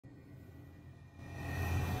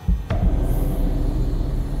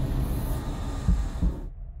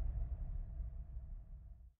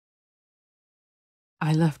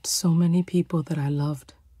I left so many people that I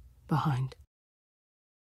loved behind.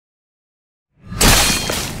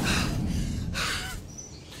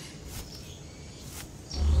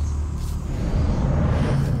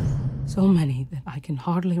 So many that I can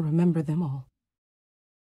hardly remember them all.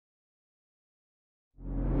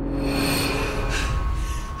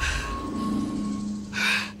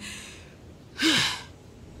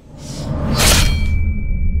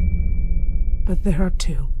 But there are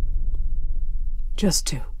two, just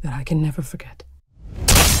two, that I can never forget.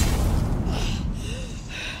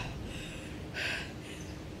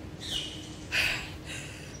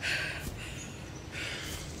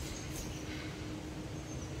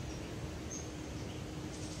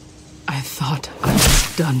 I thought I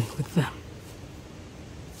was done with them.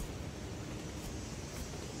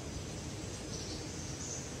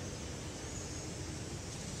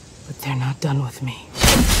 But they're not done with me.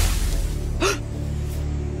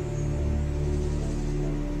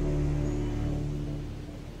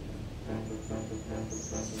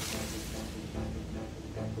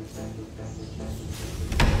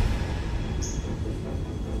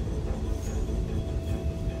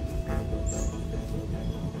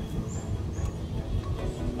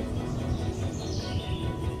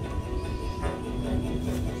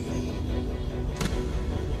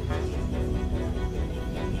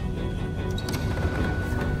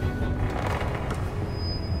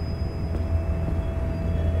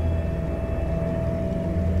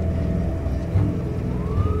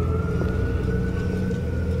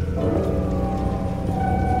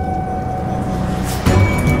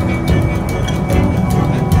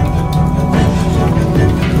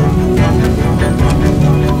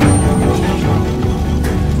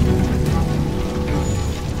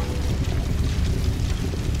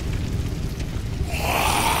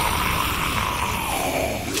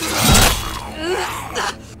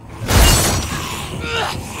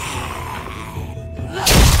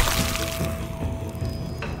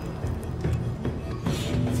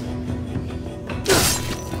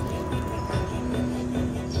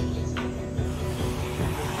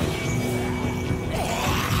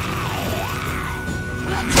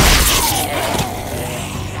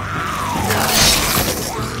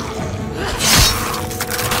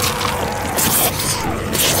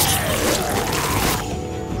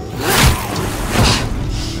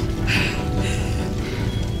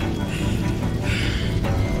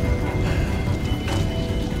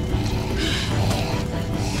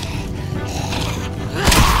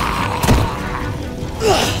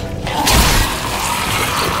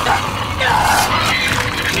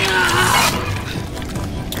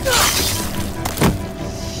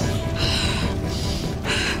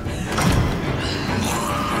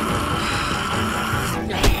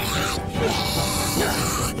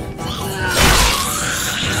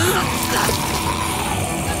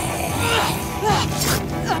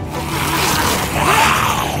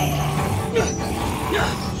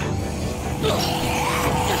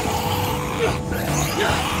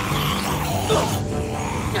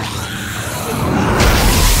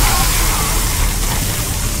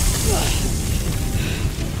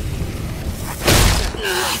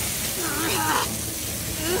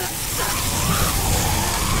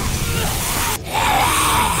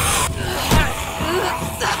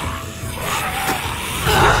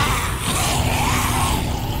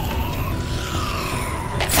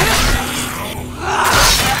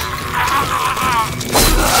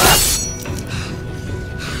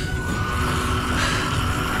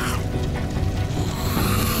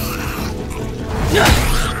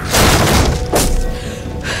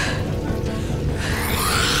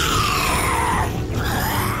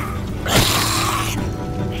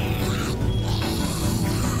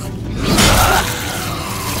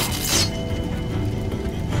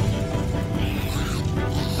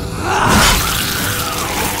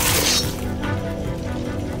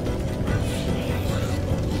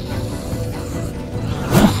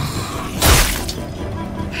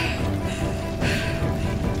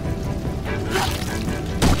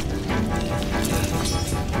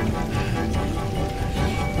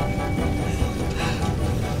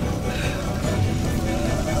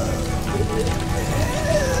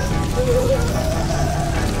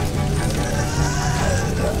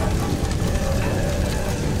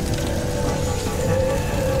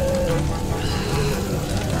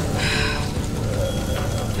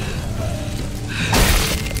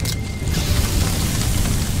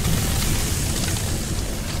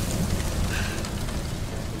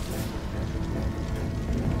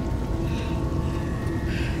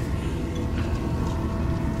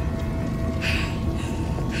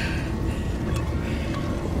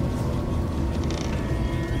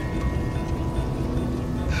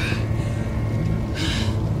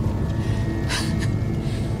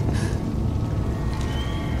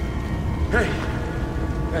 Hey,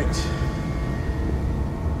 thanks.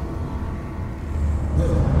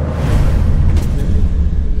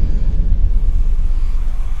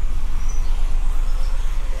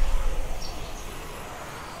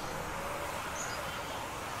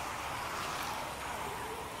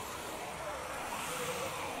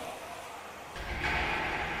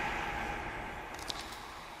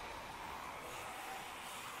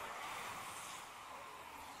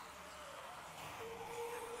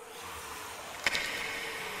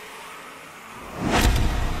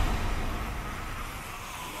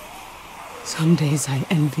 Some days I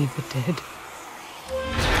envy the dead.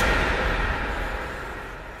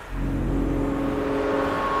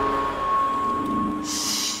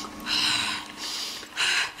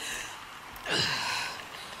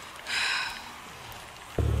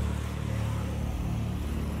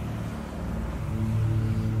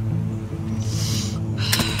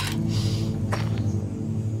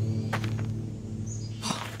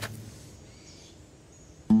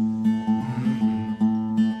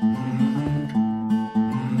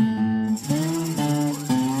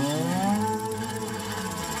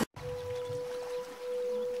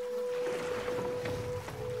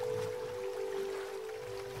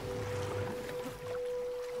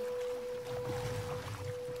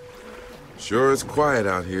 Sure is quiet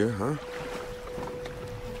out here, huh?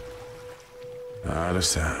 Not a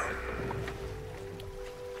sound.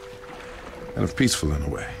 Kind of peaceful in a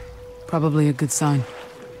way. Probably a good sign.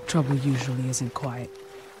 Trouble usually isn't quiet.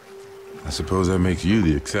 I suppose that makes you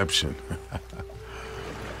the exception.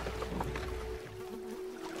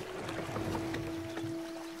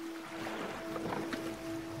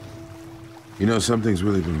 You know, something's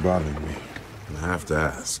really been bothering me, and I have to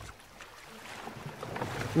ask.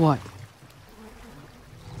 What?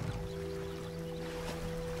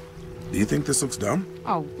 Do you think this looks dumb?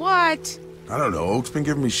 Oh, what? I don't know. Oak's been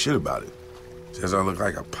giving me shit about it. Says I look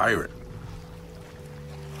like a pirate.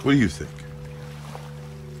 What do you think?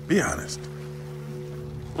 Be honest.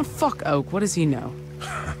 Oh, fuck Oak. What does he know?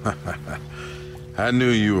 I knew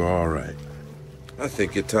you were all right. I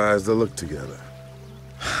think it ties the look together.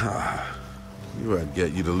 Knew I'd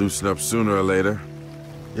get you to loosen up sooner or later.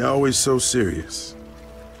 You're always so serious.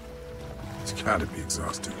 It's gotta be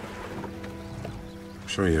exhausting. I'm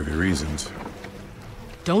sure you have your reasons.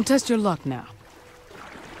 Don't test your luck now.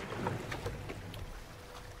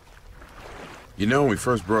 You know, when we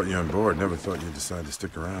first brought you on board, never thought you'd decide to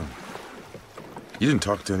stick around. You didn't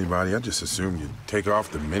talk to anybody. I just assumed you'd take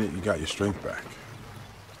off the minute you got your strength back.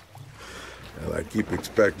 Well, I keep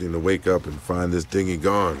expecting to wake up and find this dinghy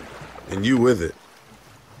gone. And you with it.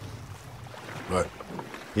 But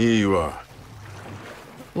here you are.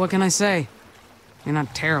 What can I say? You're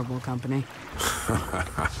not terrible company.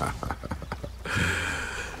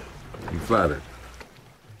 I'm flattered.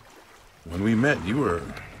 When we met, you were...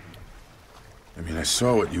 I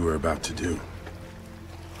saw what you were about to do.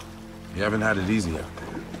 You haven't had it easy out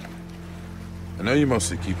there. I know you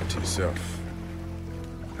mostly keep it to yourself.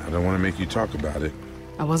 I don't want to make you talk about it.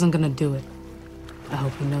 I wasn't gonna do it. I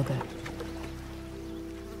hope you know that.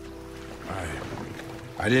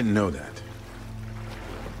 I didn't know that.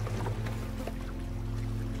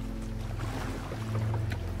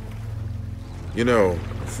 You know,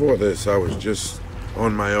 before this, I was just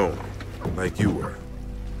on my own, like you were.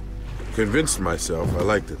 Convinced myself I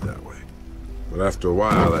liked it that way. But after a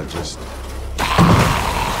while, I just...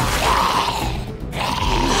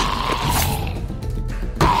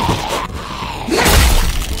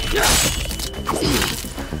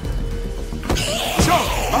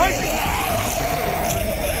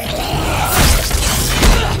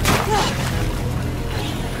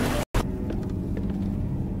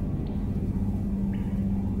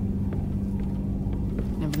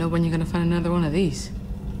 Never know when you're gonna find another one of these.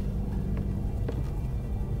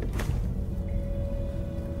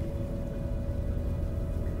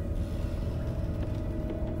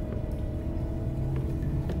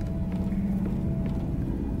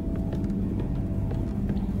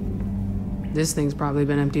 This thing's probably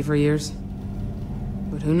been empty for years.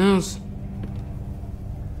 But who knows?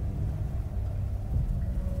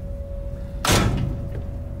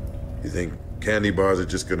 You think candy bars are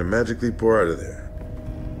just gonna magically pour out of there?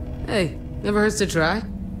 Hey, never hurts to try.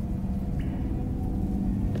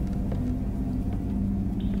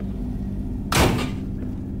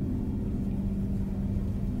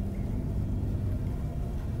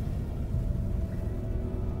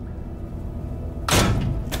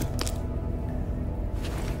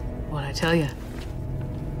 What'd I tell you?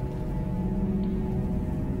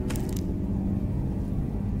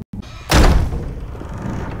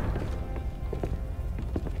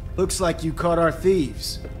 Looks like you caught our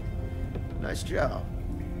thieves. Nice job.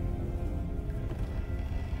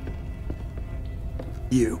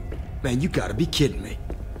 You. Man, you gotta be kidding me.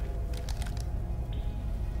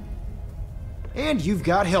 And you've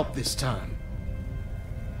got help this time.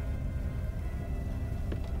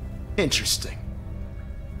 Interesting.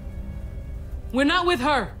 We're not with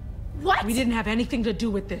her. What? We didn't have anything to do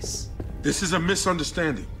with this. This is a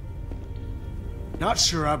misunderstanding. Not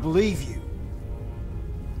sure I believe you.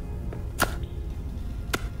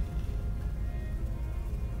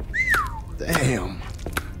 Damn.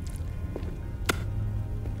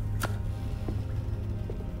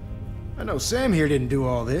 I know Sam here didn't do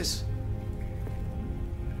all this.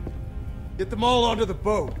 Get them all onto the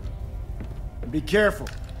boat. And be careful.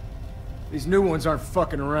 These new ones aren't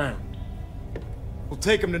fucking around. We'll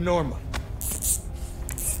take them to Norma.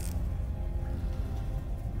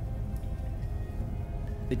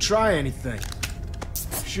 They try anything,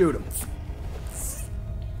 shoot them.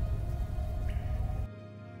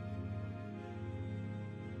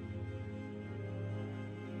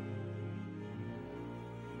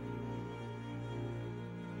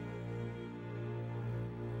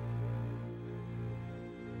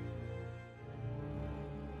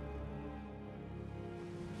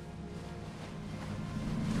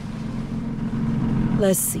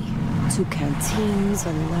 Let's see. 2 canteens,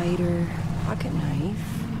 a lighter, pocket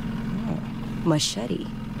knife, machete.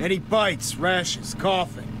 Any bites, rashes,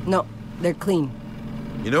 coughing? No, they're clean.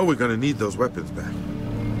 You know we're gonna need those weapons back.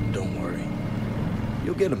 Don't worry.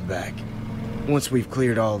 You'll get them back. Once we've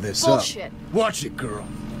cleared all this Bullshit. up. Watch it, girl.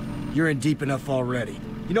 You're in deep enough already.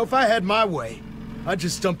 You know, if I had my way, I'd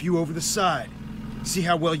just dump you over the side. See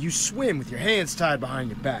how well you swim with your hands tied behind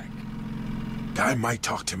your back. Guy might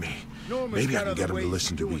talk to me. Norma's Maybe I got can get other him to ways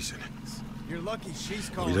listen of to doing reason. things. You're lucky she's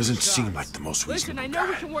But calling he doesn't the seem shots. like the most Listen, reasonable I know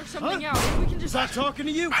we guy. can work something out. If we can just... Is that talking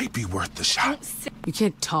to you? Might be worth the shot. You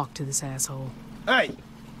can't talk to this asshole. Hey,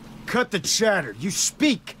 cut the chatter. You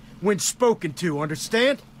speak when spoken to,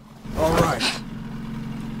 understand? All right.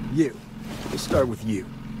 You. We'll start with you.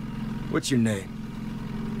 What's your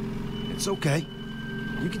name? It's okay.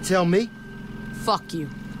 You can tell me. Fuck you.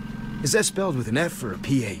 Is that spelled with an F or a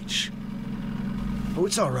PH? Oh,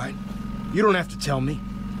 it's all right. You don't have to tell me.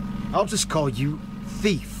 I'll just call you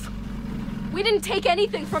Thief. We didn't take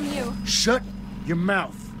anything from you. Shut your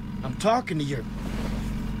mouth. I'm talking to your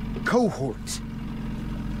cohort.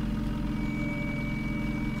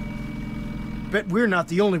 Bet we're not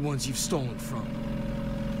the only ones you've stolen from.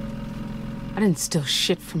 I didn't steal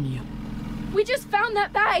shit from you. We just found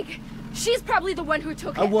that bag. She's probably the one who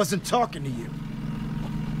took it. I wasn't talking to you.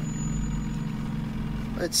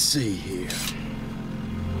 Let's see here.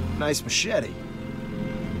 Nice machete.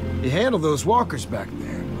 You handle those walkers back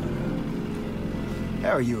there, but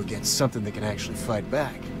how are you against something that can actually fight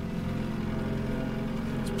back?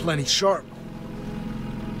 It's plenty sharp.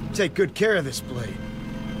 Take good care of this blade.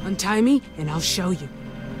 Untie me, and I'll show you.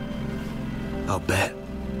 I'll bet.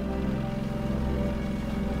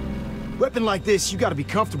 Weapon like this, you gotta be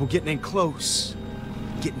comfortable getting in close.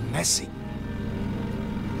 Getting messy.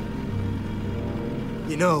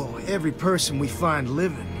 You know, every person we find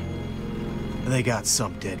living, they got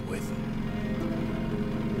some dead with them.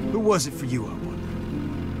 Who was it for you, I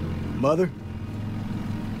wonder? Mother?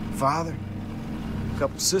 Father? A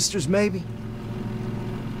couple sisters, maybe?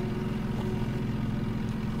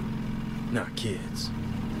 Not kids.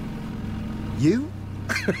 You?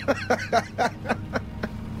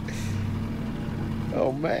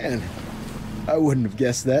 Oh, man. I wouldn't have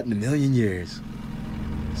guessed that in a million years.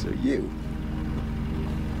 So you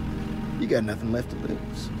got nothing left to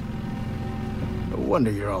lose. No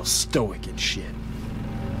wonder you're all stoic and shit.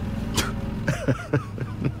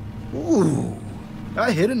 Ooh,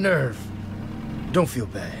 I hit a nerve. Don't feel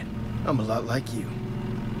bad. I'm a lot like you.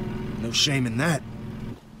 No shame in that.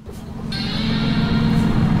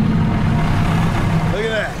 Look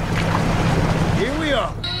at that. Here we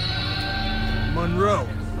are. Monroe.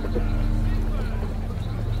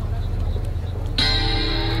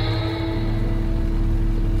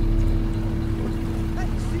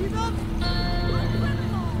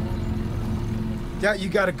 Doubt you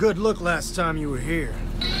got a good look last time you were here.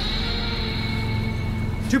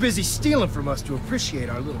 Too busy stealing from us to appreciate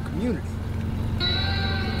our little community.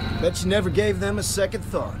 Bet you never gave them a second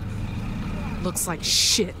thought. Looks like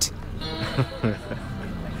shit.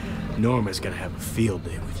 Norma's gonna have a field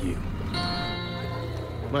day with you.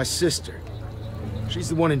 My sister. She's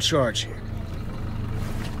the one in charge here.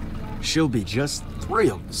 She'll be just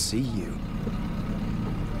thrilled to see you.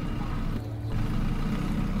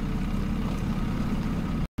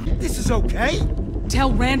 This is okay?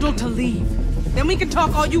 Tell Randall to leave. Then we can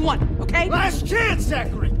talk all you want, okay? Last chance,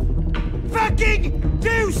 Zachary! Fucking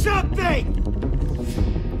do something!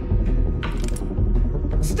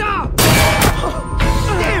 Stop!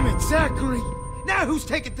 Damn it, Zachary! Now who's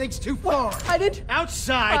taking things too far? I didn't.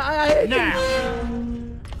 Outside now!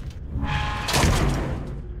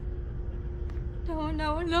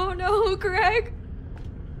 No, Greg.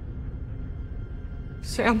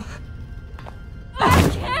 Sam. I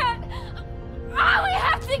can't! Oh, we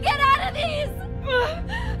have to get out of these!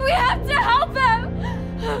 We have to help him!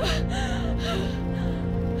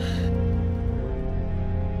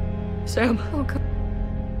 Sam. Oh, God.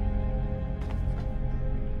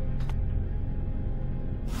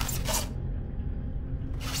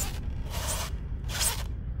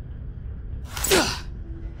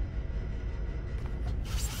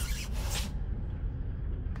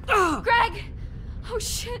 Greg! Oh,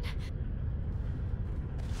 shit.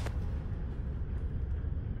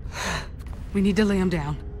 We need to lay him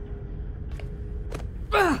down.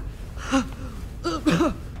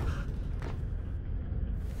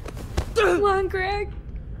 Come on, Greg.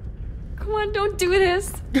 Come on, don't do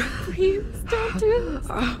this. Please, don't do this.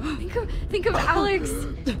 Think of Alex.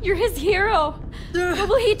 You're his hero. What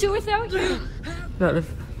will he do without you? Not a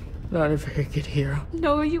very good hero.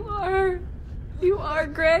 No, you are. You are,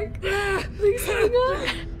 Greg. Please hang on.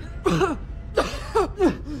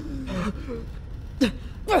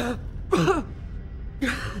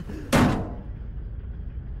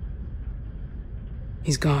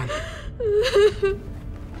 He's gone.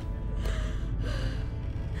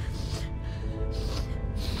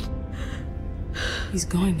 He's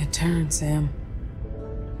going to turn, Sam.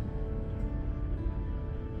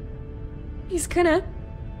 He's gonna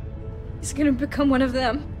become one of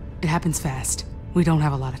them. It happens fast. We don't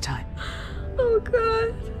have a lot of time. Oh,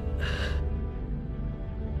 God.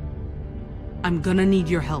 I'm gonna need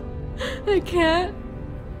your help. I can't.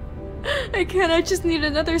 I just need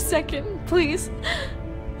another second, please.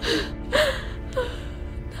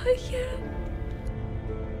 Not yet.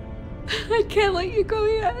 I can't let you go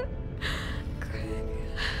yet.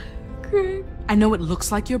 Greg. I know it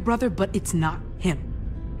looks like your brother, but it's not him.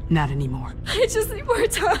 Not anymore. I just need more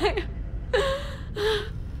time.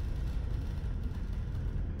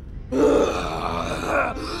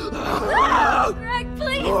 Greg,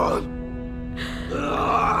 please!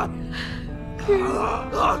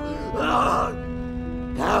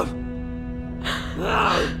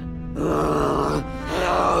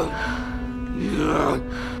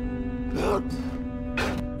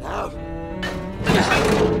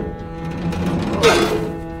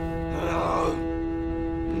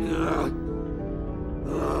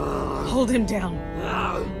 Hold him down.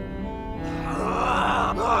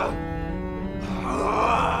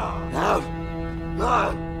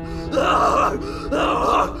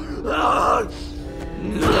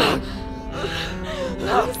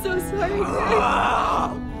 I'm so sorry,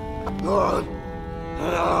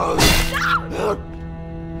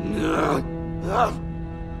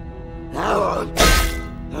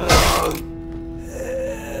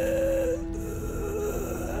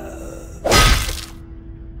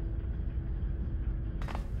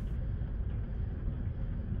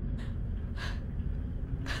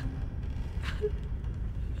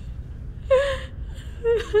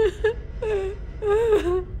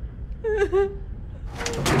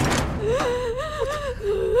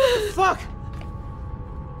 Fuck!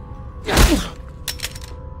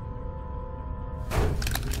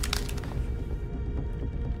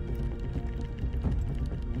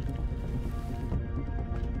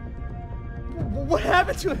 What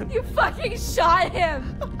happened to him? You fucking shot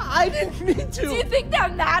him! I didn't mean to! Do you think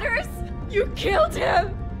that matters? You killed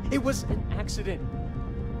him! It was an accident.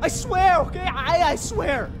 I swear, okay? I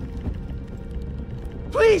swear.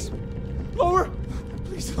 Please, lower.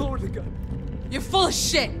 Please lower the gun. You're full of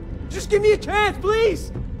shit. Just give me a chance,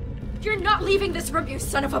 please. You're not leaving this room, you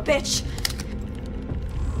son of a bitch!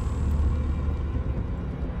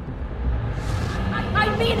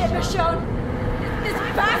 I mean it, Michonne! This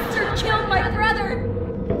bastard killed my brother!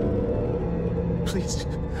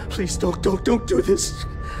 Please don't do this.